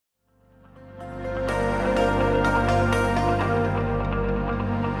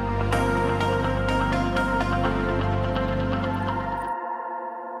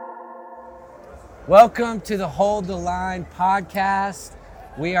Welcome to the Hold the Line podcast.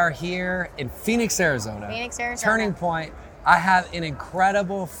 We are here in Phoenix, Arizona. Turning Point. I have an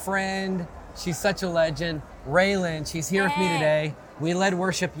incredible friend. She's such a legend. RaeLynn, she's here with me today. We led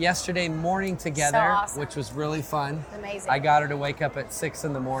worship yesterday morning together, so awesome. Which was really fun. Amazing. I got her to wake up at 6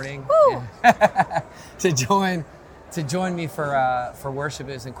 in the morning to join me for worship.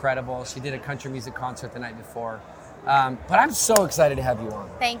 It was incredible. She did a country music concert the night before. But I'm so excited to have you on.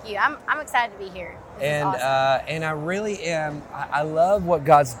 Thank you. I'm excited to be here. This is awesome. And I really am. I love what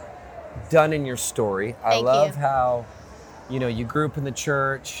God's done in your story. I love how, you grew up in the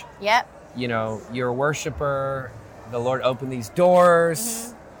church. Yep. You're a worshiper. The Lord opened these doors.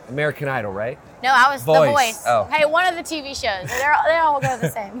 Mm-hmm. American Idol, right? No, I was The Voice. Oh. Hey, one of the TV shows. They all go the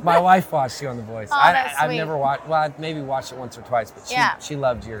same. My wife watched you on The Voice. Oh, that's sweet. I've never watched. Well, I maybe watched it once or twice, but she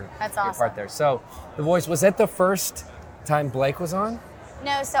loved your part there. So, The Voice, was that the first time Blake was on?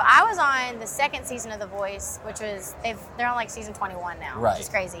 No, so I was on the second season of The Voice, which was they're on like season 21 now, right. Which is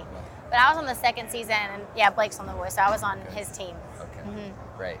crazy. Right. But I was on the second season, and Blake's on The Voice, so I was on his team. Okay,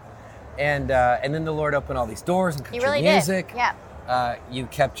 mm-hmm. Great. And then the Lord opened all these doors and country really music. Did. Yeah. You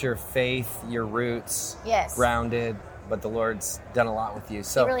kept your faith, your roots grounded, but the Lord's done a lot with you.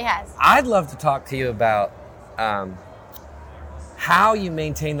 So He really has. I'd love to talk to you about how you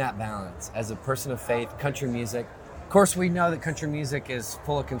maintain that balance as a person of faith, country music. Of course, we know that country music is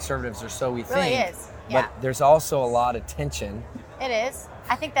full of conservatives, or so we think. It really is. Yeah. But there's also a lot of tension. It is.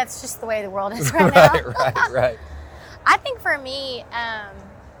 I think that's just the way the world is right now. Right. I think for me,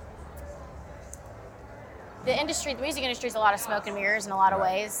 the music industry is a lot of smoke and mirrors in a lot of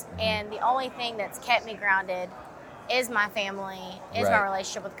ways. And the only thing that's kept me grounded is my family, is my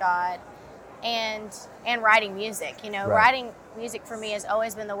relationship with God, and writing music. Writing music for me has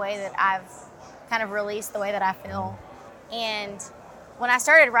always been the way that I've kind of released the way that I feel. And when I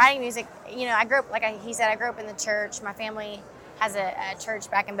started writing music, I grew up, like he said, I grew up in the church. My family has a church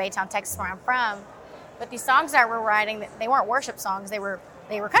back in Baytown, Texas, where I'm from. But these songs that we're writing, they weren't worship songs. They were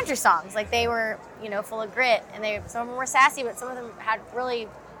country songs. Like, they were, full of grit, and some of them were sassy, but some of them had really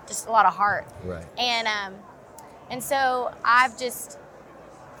just a lot of heart. Right. And so I've just,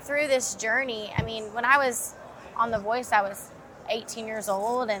 through this journey, when I was on The Voice, I was 18 years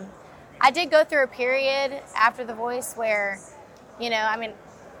old, and I did go through a period after The Voice where, I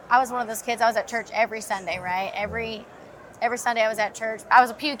was one of those kids. I was at church every Sunday, right? Every Sunday I was at church. I was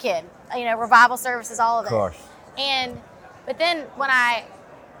a pew kid, revival services, all of it. Of course. But then when I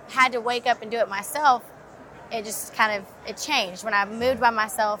had to wake up and do it myself, it just it changed when I moved by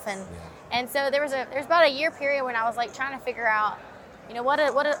myself. And so there was about a year period when I was like trying to figure out, what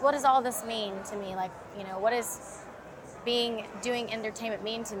does all this mean to me? Like, what does doing entertainment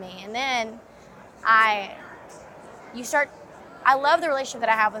mean to me? And then I love the relationship that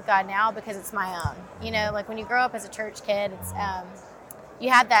I have with God now because it's my own. Like when you grow up as a church kid, it's you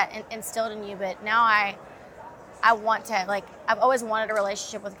have that instilled in you, but now I want to, I've always wanted a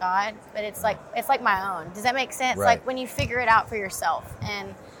relationship with God, but it's like my own. Does that make sense? Right. Like when you figure it out for yourself.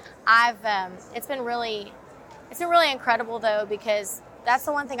 And it's been really incredible though, because that's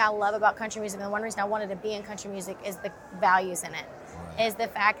the one thing I love about country music. And the one reason I wanted to be in country music is the values in it, is the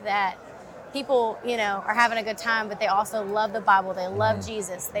fact that people, are having a good time, but they also love the Bible. They love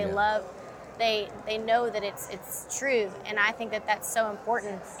Jesus. They know that it's true. And I think that that's so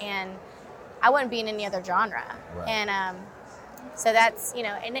important. And I wouldn't be in any other genre. Right. And so that's,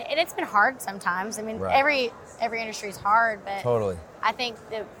 and it's been hard sometimes. Every industry is hard, but totally. I think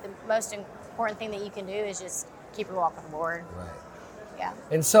the most important thing that you can do is just keep your walk with the Lord. Right. Yeah.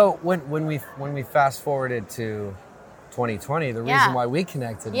 And so when we fast forwarded to 2020, the reason why we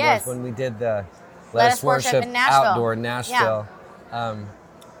connected was when we did the Let Us Worship in Nashville. Outdoor in Nashville. Yeah.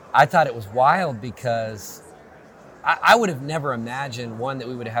 I thought it was wild because I would have never imagined, one, that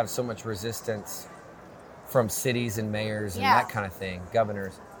we would have so much resistance from cities and mayors and that kind of thing,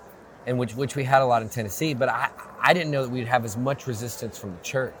 governors, and which we had a lot in Tennessee. But I didn't know that we'd have as much resistance from the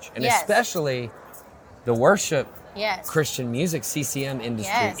church, and especially the worship Christian music, CCM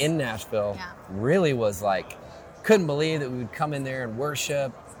industry in Nashville really was like, couldn't believe that we would come in there and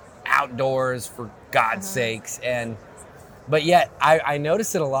worship outdoors for God's sakes. But yet, I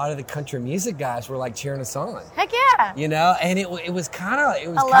noticed that a lot of the country music guys were like cheering us on. Heck yeah! And it was kind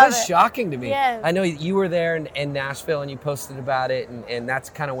of shocking to me. Yeah. I know you were there in Nashville and you posted about it, and that's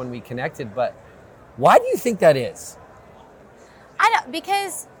kind of when we connected. But why do you think that is?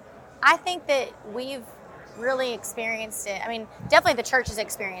 Because I think that we've really experienced it. Definitely the church has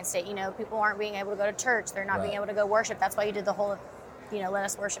experienced it. People aren't being able to go to church. They're not being able to go worship. That's why you did the whole Let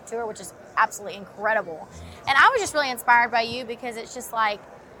Us Worship tour, which is absolutely incredible. And I was just really inspired by you because it's just like,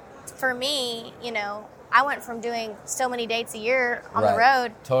 for me, I went from doing so many dates a year on the Right.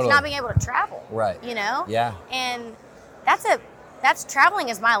 road Totally. to not being able to travel. Right. Yeah. And that's traveling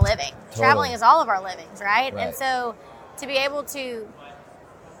is my living. Totally. Traveling is all of our livings, right? Right. And so to be able to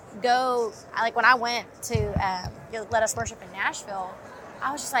go, like when I went to Let Us Worship in Nashville,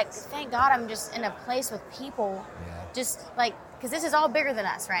 I was just like, thank God I'm just in a place with people, just like, because this is all bigger than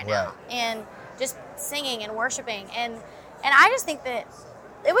us right now. Right. And just singing and worshiping. And I just think that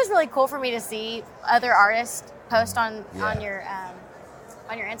it was really cool for me to see other artists post on your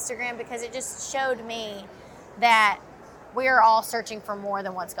Instagram, because it just showed me that we are all searching for more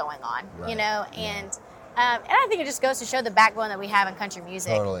than what's going on, Right. And I think it just goes to show the backbone that we have in country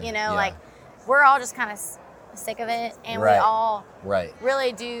music. Totally. Like we're all just kind of sick of it, and Right. we all Right.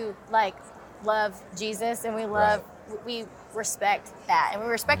 really do like love Jesus, and we love we respect that, and we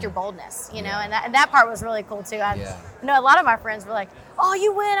respect your boldness, and that part was really cool too. I know a lot of my friends were like, "Oh,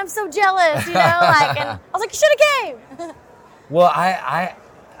 you win! I'm so jealous," and I was like, "You should have came." Well,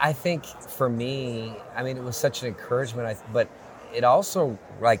 I think for me, I mean, it was such an encouragement, but it also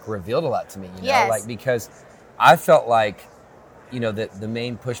like revealed a lot to me, like, because I felt like, that the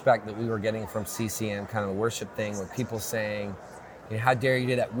main pushback that we were getting from CCM, kind of the worship thing, were people saying, how dare you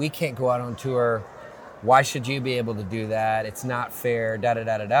do that? We can't go out on tour. Why should you be able to do that? It's not fair,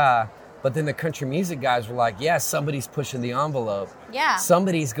 da-da-da-da-da. But then the country music guys were like, yeah, somebody's pushing the envelope. Yeah.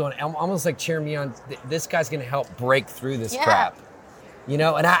 Somebody's going, almost like cheering me on. This guy's going to help break through this crap. And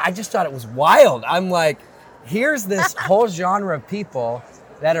I just thought it was wild. I'm like, here's this whole genre of people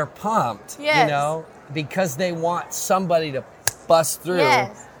that are pumped, because they want somebody to bust through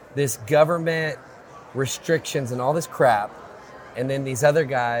this government restrictions and all this crap. And then these other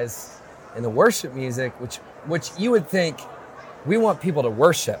guys in the worship music, which you would think we want people to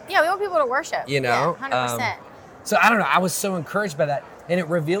worship. Yeah, we want people to worship. 100%. So I don't know. I was so encouraged by that. And it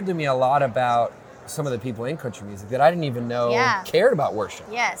revealed to me a lot about some of the people in country music that I didn't even know cared about worship.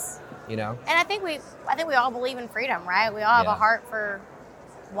 Yes. And I think we all believe in freedom, right? We all have a heart for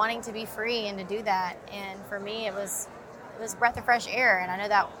wanting to be free and to do that. And for me, it was a breath of fresh air. And I know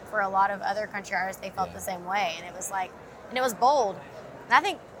that for a lot of other country artists, they felt the same way. And it was like, and it was bold. And I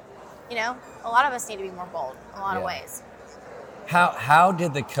think, a lot of us need to be more bold in a lot of ways. How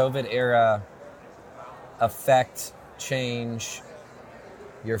did the COVID era affect, change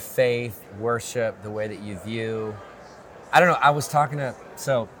your faith, worship, the way that you view? I don't know. I was talking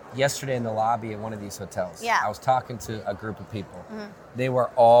yesterday in the lobby at one of these hotels. Yeah. I was talking to a group of people. Mm-hmm. They were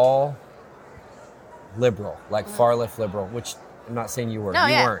all liberal, like far left liberal, which I'm not saying you were. No,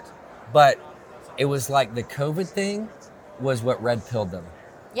 you weren't. But it was like the COVID thing was what red pilled them.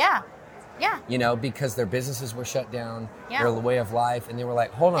 Yeah. Yeah. Because their businesses were shut down, their way of life, and they were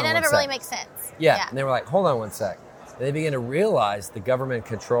like, hold on one sec. And none of it really makes sense. Yeah. And they were like, hold on one sec. And they began to realize the government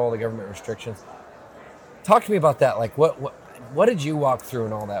control, the government restrictions. Talk to me about that. Like, what did you walk through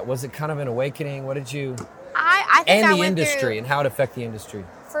and all that? Was it kind of an awakening? What did you... I think and I the went industry through, and how it affected the industry.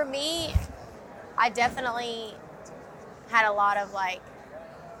 For me, I definitely had a lot of I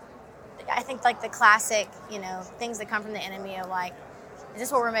think the classic, things that come from the enemy of like, is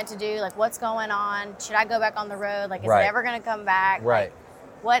this what we're meant to do? Like, what's going on? Should I go back on the road? Like, is it ever going to come back? Right.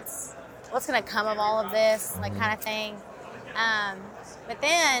 Like, what's going to come of all of this? Like, kind of thing. But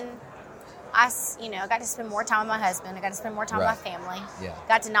then I got to spend more time with my husband. I got to spend more time with my family. Yeah.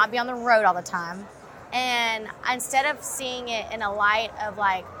 Got to not be on the road all the time. And instead of seeing it in a light of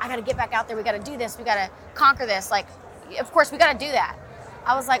like, I got to get back out there. We got to do this. We got to conquer this. Like, of course, we got to do that.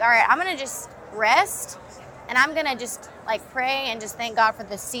 I was like, all right, I'm going to just rest. And I'm going to just like pray and just thank God for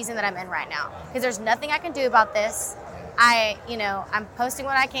the season that I'm in right now. Because there's nothing I can do about this. I'm posting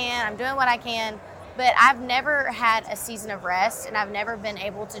what I can. I'm doing what I can. But I've never had a season of rest. And I've never been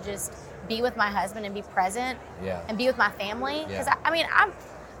able to just be with my husband and be present. Yeah. And be with my family. Because,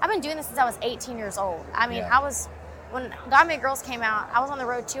 I've been doing this since I was 18 years old. When God Made Girls came out, I was on the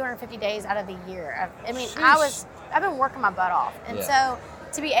road 250 days out of the year. I've been working my butt off. And so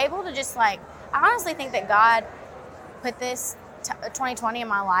to be able to just like, I honestly think that God put this 2020 in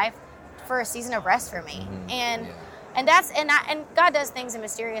my life for a season of rest for me. Mm-hmm. And God does things in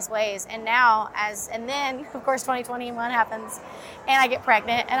mysterious ways. And then of course 2021 happens and I get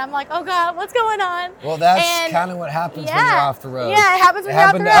pregnant and I'm like, oh God, what's going on? Well, that's kind of what happens when you're off the road. Yeah, it happens when you're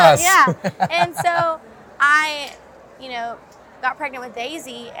off the road. Us. Yeah. And so I, got pregnant with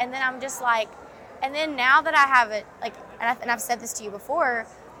Daisy, and then I'm just like, and then now that I have it, like, and I've said this to you before,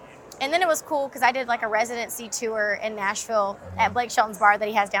 and then it was cool because I did like a residency tour in Nashville at Blake Shelton's bar that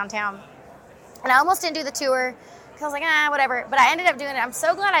he has downtown. And I almost didn't do the tour because I was like, whatever. But I ended up doing it. I'm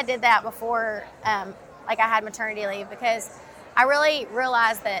so glad I did that before, I had maternity leave, because I really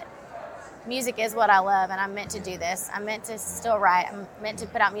realized that music is what I love, and I'm meant to do this. I'm meant to still write. I'm meant to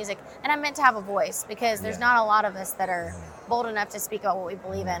put out music, and I'm meant to have a voice, because there's not a lot of us that are bold enough to speak about what we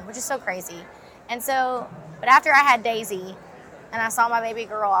believe in, which is so crazy. And so, but after I had Daisy and I saw my baby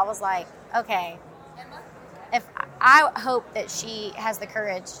girl, I was like, okay, if I hope that she has the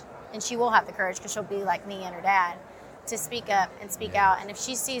courage, and she will have the courage because she'll be like me and her dad, to speak up and speak out. And if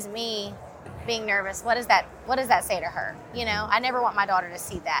she sees me being nervous, what does that say to her? You know, I never want my daughter to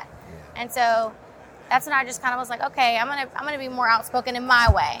see that. And so that's when I just kind of was like, okay, I'm gonna be more outspoken in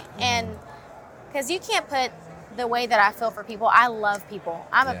my way. And because you can't put the way that I feel for people. I love people.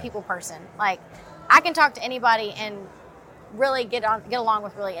 I'm a people person. Like, I can talk to anybody and really get along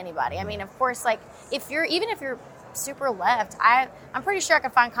with really anybody. I mean, of course, like if you're super left, I'm pretty sure I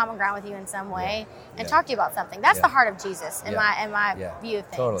could find common ground with you in some way and talk to you about something. That's the heart of Jesus in my view of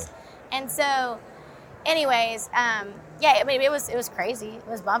things. Totally. And so, anyways, I mean, it was crazy. It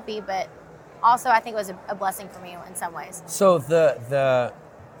was bumpy, but also I think it was a blessing for me in some ways. So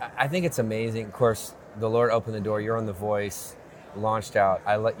I think it's amazing. Of course, the Lord opened the door. You're on The Voice, launched out.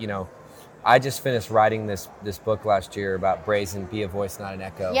 I just finished writing this book last year about Brazen, be a voice, not an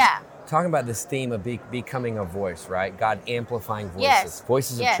echo. Yeah. Talking about this theme of becoming a voice, right? God amplifying voices,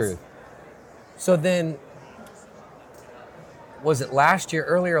 voices of truth. So then, was it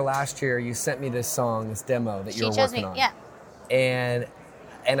earlier last year, you sent me this song, this demo that you were working on. Yeah. And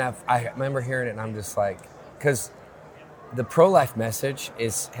I remember hearing it, and I'm just like, because the pro-life message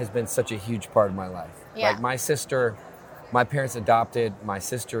has been such a huge part of my life. Yeah. Like my parents adopted my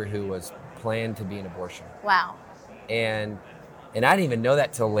sister who was planned to be an abortion. Wow. And I didn't even know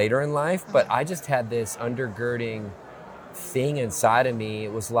that till later in life, but I just had this undergirding thing inside of me.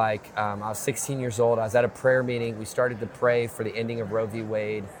 It was like I was 16 years old. I was at a prayer meeting. We started to pray for the ending of Roe v.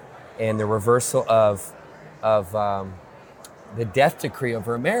 Wade and the reversal of the death decree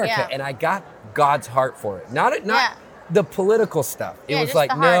over America. And I got God's heart for it. Not the political stuff. It was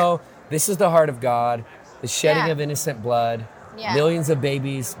like, no, this is the heart of God. The shedding of innocent blood. Millions of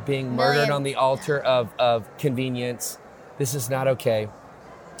babies being murdered on the altar of convenience. This is not okay.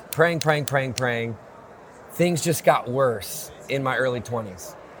 Praying. Things just got worse in my early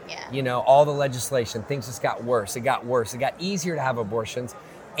 20s. Yeah. You know, all the legislation, things just got worse. It got worse. It got easier to have abortions,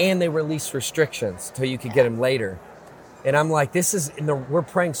 and they released restrictions till you could get them later. And I'm like, we're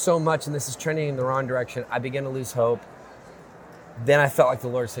praying so much, and this is trending in the wrong direction. I began to lose hope. Then I felt like the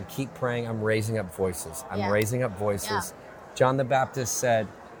Lord said, keep praying. I'm raising up voices. Raising up voices. Yeah. John the Baptist said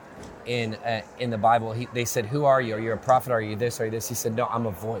in the Bible, they said, who are you? Are you a prophet? Are you this? Are you this? He said, no, I'm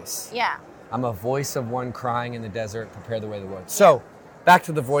a voice. Yeah. I'm a voice of one crying in the desert, prepare the way of the Lord. So back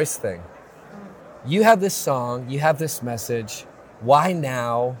to the voice thing. You have this song. You have this message. Why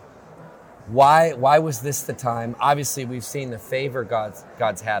now? Why was this the time? Obviously, we've seen the favor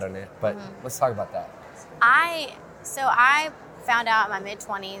God's had on it, but let's talk about that. I found out in my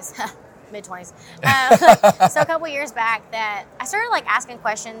mid-20s, so a couple years back that I started like asking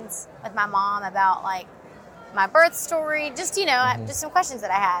questions with my mom about like my birth story, just some questions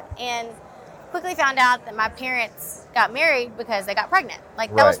that I had, and quickly found out that my parents got married because they got pregnant.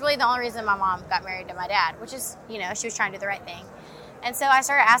 Like that was really the only reason my mom got married to my dad, which is, she was trying to do the right thing. And so I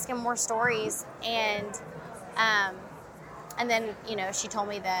started asking more stories, and then, she told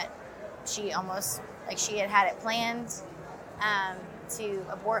me that she almost, like, she had it planned to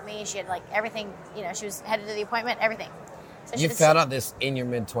abort me. She had, like, everything, she was headed to the appointment, everything. So you found out this in your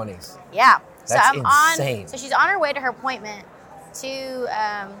mid-20s? Yeah. That's insane. So she's on her way to her appointment to,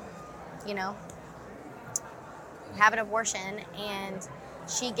 have an abortion, and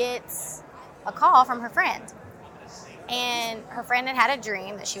she gets a call from her friend. And her friend had a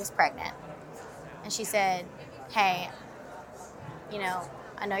dream that she was pregnant. And she said, hey,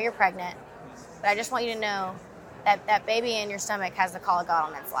 I know you're pregnant, but I just want you to know that that baby in your stomach has the call of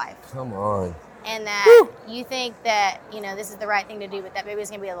God on its life. Come on. And that you think that, this is the right thing to do, but that baby is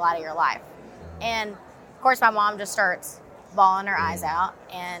going to be the light of your life. And, of course, my mom just starts bawling her eyes out.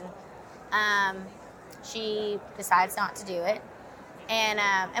 And she decides not to do it. And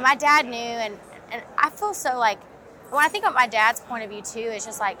my dad knew, and I feel so like, when I think of my dad's point of view too, it's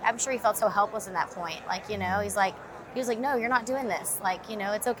just like, I'm sure he felt so helpless in that point. Like, he was like, no, you're not doing this. Like,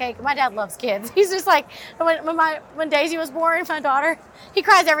 it's okay. My dad loves kids. He's just like, when Daisy was born, my daughter, he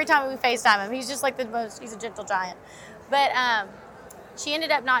cries every time we FaceTime him. He's just like he's a gentle giant. But she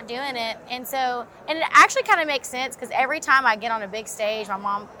ended up not doing it. And it actually kind of makes sense, because every time I get on a big stage, my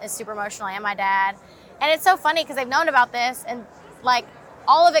mom is super emotional, and my dad. And it's so funny because they've known about this, and like,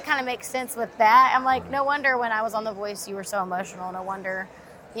 all of it kind of makes sense with that. I'm like, no wonder when I was on The Voice, you were so emotional. No wonder,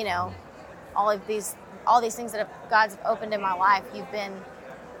 all these things that God's opened in my life, you've been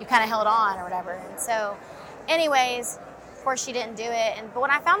you kind of held on or whatever. And so, anyways, of course she didn't do it. But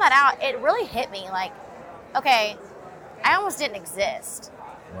when I found that out, it really hit me. Like, okay, I almost didn't exist.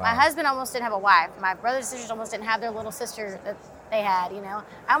 Wow. My husband almost didn't have a wife. My brothers and sisters almost didn't have their little sister that they had, you know.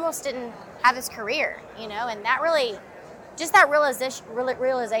 I almost didn't have this career, you know, and that really, just that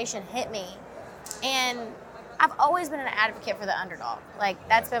realization hit me. And I've always been an advocate for the underdog. Like,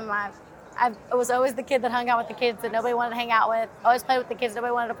 that's been I was always the kid that hung out with the kids that nobody wanted to hang out with. Always played with the kids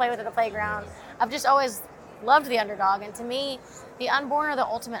nobody wanted to play with at the playground. I've just always loved the underdog. And to me, the unborn are the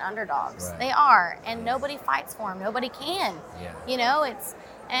ultimate underdogs. Right. They are. And nobody fights for them. Nobody can. Yeah. You know,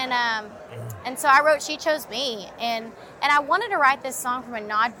 and so I wrote She Chose Me. And I wanted to write this song from a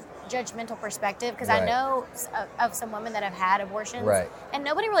non-judgmental perspective because I know of some women that have had abortions. Right. And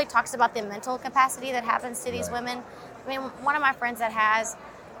nobody really talks about the mental capacity that happens to these women. I mean, one of my friends that has,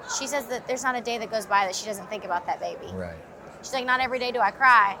 she says that there's not a day that goes by that she doesn't think about that baby. Right. She's like, not every day do I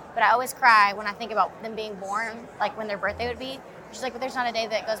cry, but I always cry when I think about them being born, like when their birthday would be. She's like, but there's not a day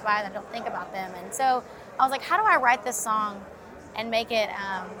that goes by that I don't think about them. And so I was like, how do I write this song and make it,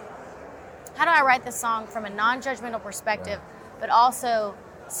 how do I write this song from a non-judgmental perspective, but also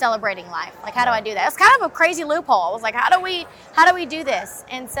celebrating life? Like, how do I do that? It's kind of a crazy loophole. I was like, how do we do this?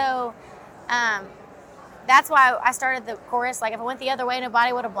 And so, that's why I started the chorus. Like, if it went the other way,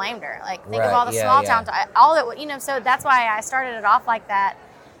 nobody would have blamed her. Like, think of all the small town, all that, you know. So that's why I started it off like that.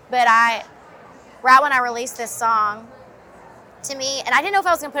 But right when I released this song, to me, and I didn't know if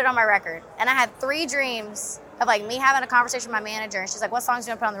I was going to put it on my record. And I had 3 dreams of like me having a conversation with my manager, and she's like, "What songs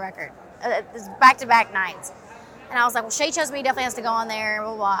do you want to put on the record?" It's back-to-back nights. And I was like, well, She Chose Me definitely has to go on there, blah,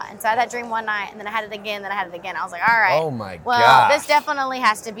 blah, blah. And so I had that dream one night, and then I had it again, then I had it again. I was like, all right. Oh, my God. Well, this definitely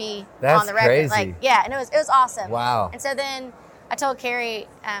has to be on the record. Crazy. Like, yeah, and it was awesome. Wow. And so then I told Carrie,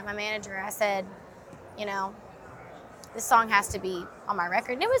 my manager, I said, you know, this song has to be on my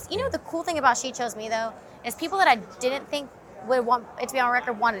record. And it was, you know, the cool thing about She Chose Me, though, is people that I didn't think would want it to be on my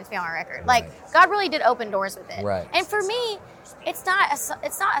record wanted it to be on my record. Right. Like, God really did open doors with it. Right. And for me, it's not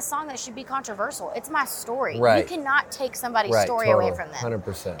a song that should be controversial. It's my story. Right. You cannot take somebody's story away from them.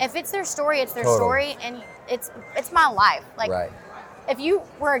 100%. If it's their story, it's their story, and it's my life. Like, if you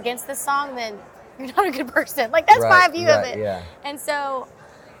were against this song, then you're not a good person. Like, that's my view of it. Yeah. And so,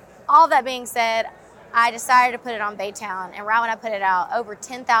 all that being said, I decided to put it on Baytown, and right when I put it out, over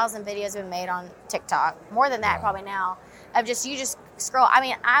 10,000 videos have been made on TikTok. More than that, probably now. Of just, you just scroll. I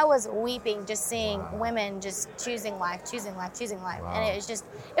mean, I was weeping just seeing women just choosing life. Wow. And it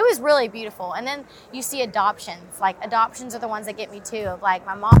was really beautiful. And then you see adoptions. Like, adoptions are the ones that get me too. Of like,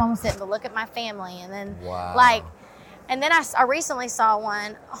 my mom almost didn't look at my family. And then and then I recently saw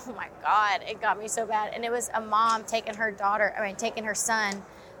one, oh my God, it got me so bad. And it was a mom taking her son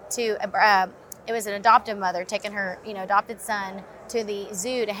to, it was an adoptive mother taking her, adopted son to the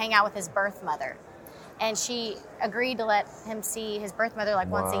zoo to hang out with his birth mother. And she agreed to let him see his birth mother like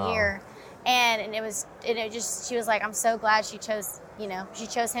once a year. And she was like, I'm so glad she chose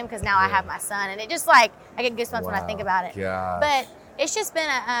him because now I have my son. And it just like, I get goosebumps when I think about it. Gosh. But it's just been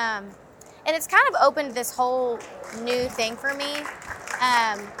and it's kind of opened this whole new thing for me.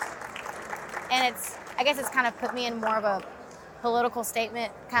 And I guess it's kind of put me in more of a political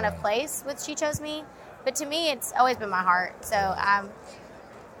statement kind of place with She Chose Me. But to me, it's always been my heart. So I'm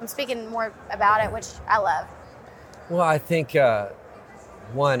speaking more about it, which I love. Well, I think,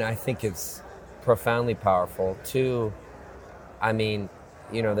 one, I think it's profoundly powerful. Two, I mean,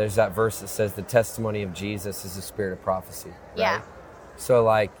 there's that verse that says the testimony of Jesus is the spirit of prophecy. Right? Yeah. So,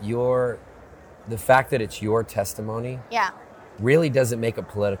 like, the fact that it's your testimony really doesn't make it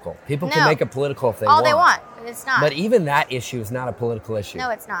political. People can make it political if they want. All they want, but it's not. But even that issue is not a political issue.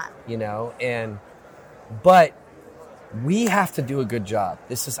 No, it's not. But we have to do a good job.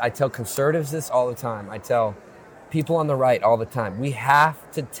 I tell conservatives this all the time. I tell people on the right all the time. We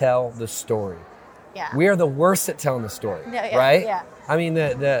have to tell the story. Yeah. We are the worst at telling the story, yeah, right? Yeah. I mean,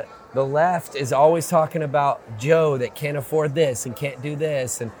 the left is always talking about Joe that can't afford this and can't do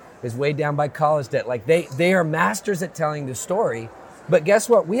this and is way down by college debt. Like, they are masters at telling the story. But guess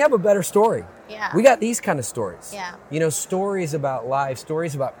what? We have a better story. Yeah. We got these kind of stories. Yeah. Stories about life,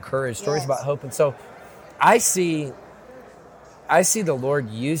 stories about courage, stories about hope. And so I see the Lord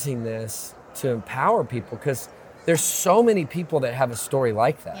using this to empower people because there's so many people that have a story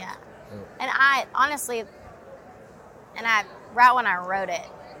like that. Yeah. And I honestly, right when I wrote it,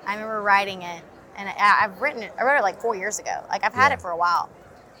 I remember writing it, and I wrote it like 4 years ago. Like, I've had it for a while.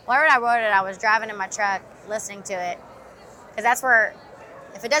 When I wrote it, I was driving in my truck listening to it because that's where,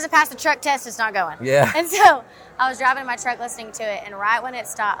 if it doesn't pass the truck test, it's not going. Yeah. And so I was driving in my truck listening to it, and right when it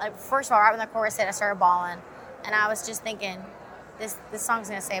stopped, like, first of all, right when the chorus hit, I started bawling, and I was just thinking, this song's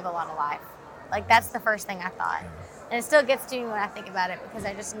going to save a lot of life. Like, that's the first thing I thought. And it still gets to me when I think about it, because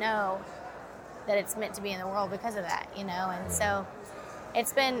I just know that it's meant to be in the world because of that, you know? And so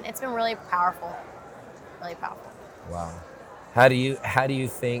it's been really powerful. Really powerful. Wow. How do you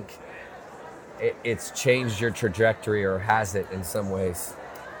think it's changed your trajectory, or has it in some ways?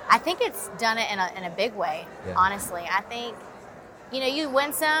 I think it's done it in a big way, honestly. I think, you know, you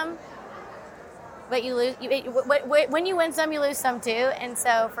win some, but you lose. When you win some, you lose some too. And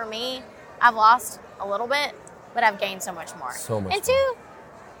so for me, I've lost a little bit, but I've gained so much more. So much. And two,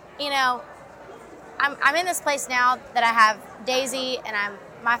 you know, I'm in this place now that I have Daisy, and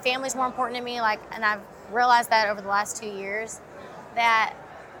my family's more important to me. Like, and I've realized that over the last 2 years, that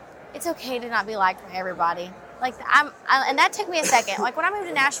it's okay to not be liked by everybody. Like, and that took me a second. Like, when I moved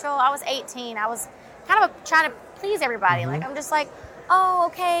to Nashville, I was 18. I was kind of trying to please everybody. Like, I'm just like, oh,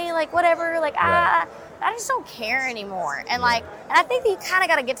 okay, like, whatever. Like, I just don't care anymore. And like, and I think that you kind of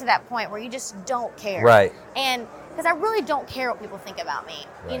got to get to that point where you just don't care. Right. And because I really don't care what people think about me.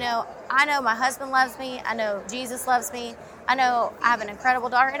 Right. You know, I know my husband loves me. I know Jesus loves me. I know I have an incredible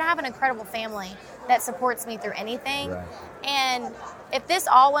daughter, and I have an incredible family that supports me through anything. Right. And if this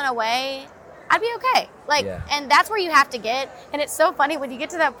all went away, I'd be okay. Like, and that's where you have to get. And it's so funny when you get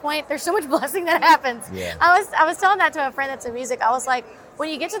to that point, there's so much blessing that happens. Yeah. I was telling that to a friend that's in music. I was like, when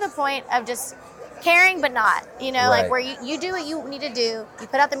you get to the point of just caring but not, you know, like where you do what you need to do, you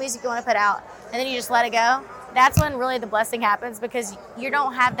put out the music you want to put out, and then you just let it go. That's when really the blessing happens, because you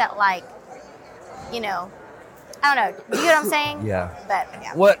don't have that, like, you know, I don't know. Do you know what I'm saying? Yeah. But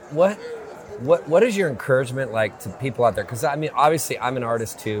yeah. What is your encouragement like to people out there? Because, I mean, obviously I'm an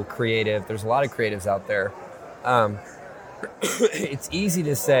artist too, creative. There's a lot of creatives out there. It's easy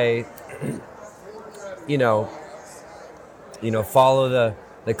to say, you know, follow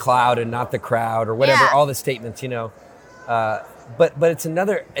the cloud and not the crowd, or whatever, all the statements, you know. But it's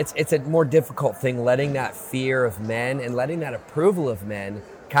a more difficult thing, letting that fear of men and letting that approval of men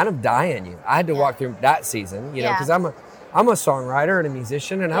kind of die in you. I had to walk through that season, you know, because I'm a songwriter and a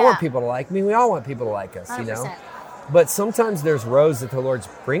musician, and I want people to like me. We all want people to like us, 100%. You know. But sometimes there's roads that the Lord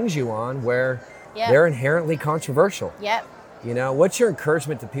brings you on where they're inherently controversial. Yep. You know, what's your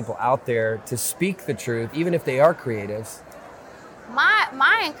encouragement to people out there to speak the truth, even if they are creatives?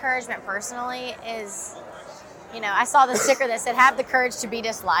 My encouragement personally is, you know, I saw the sticker that said, have the courage to be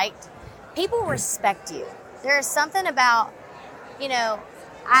disliked. People respect you. There is something about, you know,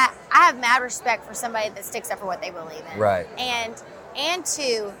 I have mad respect for somebody that sticks up for what they believe in. Right. And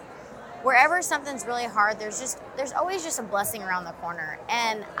two, wherever something's really hard, there's always just a blessing around the corner.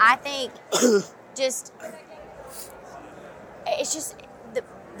 And I think it's just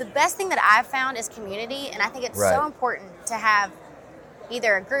the best thing that I've found is community. And I think it's so important to have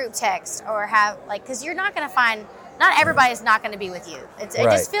either a group text or have, like, because you're not going to find, not everybody's not going to be with you. It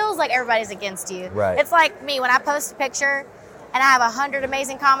just feels like everybody's against you. Right. It's like me, when I post a picture and I have 100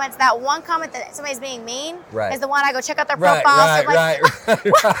 amazing comments, that one comment that somebody's being mean is the one I go check out their profile.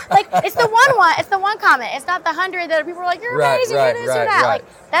 Like, it's the one comment. It's not the 100 that people are like, you're amazing, you're this, you're that. Like,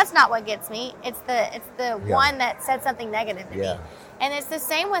 that's not what gets me. It's the one that said something negative to me. And it's the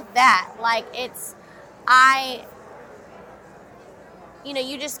same with that. Like, you know,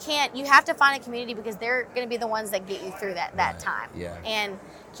 you just can't, you have to find a community, because they're going to be the ones that get you through that time. Yeah. And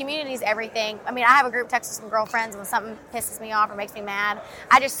community is everything. I mean, I have a group text with some girlfriends when something pisses me off or makes me mad.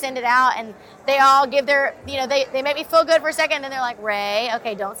 I just send it out, and they all give their, you know, they make me feel good for a second, and then they're like, Rae,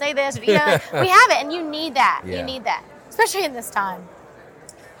 okay, don't say this. You know, we have it, and you need that. Yeah. You need that, especially in this time.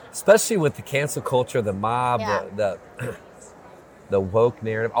 Especially with the cancel culture, the mob, the woke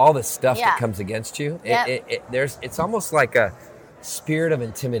narrative, all the stuff that comes against you. It's almost like a spirit of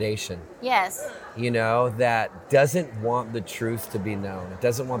intimidation. Yes. You know, that doesn't want the truth to be known. It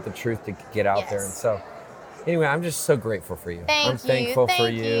doesn't want the truth to get out there. And so, anyway, I'm just so grateful for you. I'm thankful for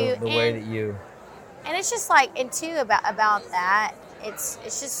you, the way that you. And it's just like, and too, about that, it's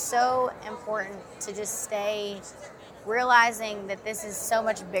just so important to just stay realizing that this is so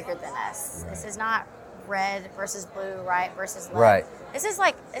much bigger than us. Right. This is not red versus blue, right versus left. Right. This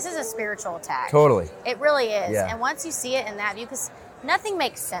is a spiritual attack. Totally. It really is. Yeah. And once you see it in that view, because nothing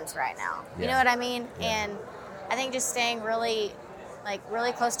makes sense right now. You know what I mean? Yeah. And I think just staying really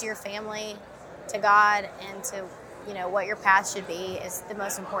close to your family, to God, and to, you know, what your path should be is the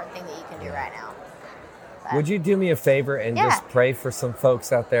most important thing that you can do right now. But would you do me a favor and just pray for some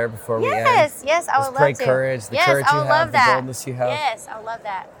folks out there before we end? Yes, I would love to. Pray courage, the courage you have, the boldness you have. Yes, I would love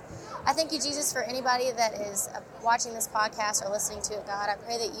that. I thank you, Jesus, for anybody that is watching this podcast or listening to it, God. I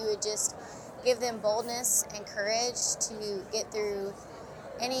pray that you would just give them boldness and courage to get through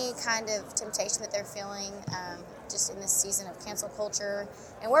any kind of temptation that they're feeling, just in this season of cancel culture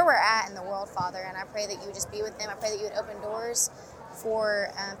and where we're at in the world, Father. And I pray that you would just be with them. I pray that you would open doors for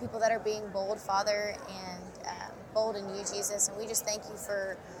people that are being bold, Father, and bold in you, Jesus. And we just thank you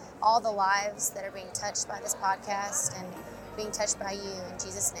for all the lives that are being touched by this podcast and being touched by you. In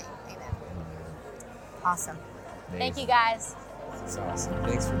Jesus' name, amen. Awesome. Amazing. Thank you, guys. That's awesome.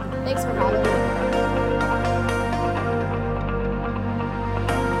 Thanks for having me.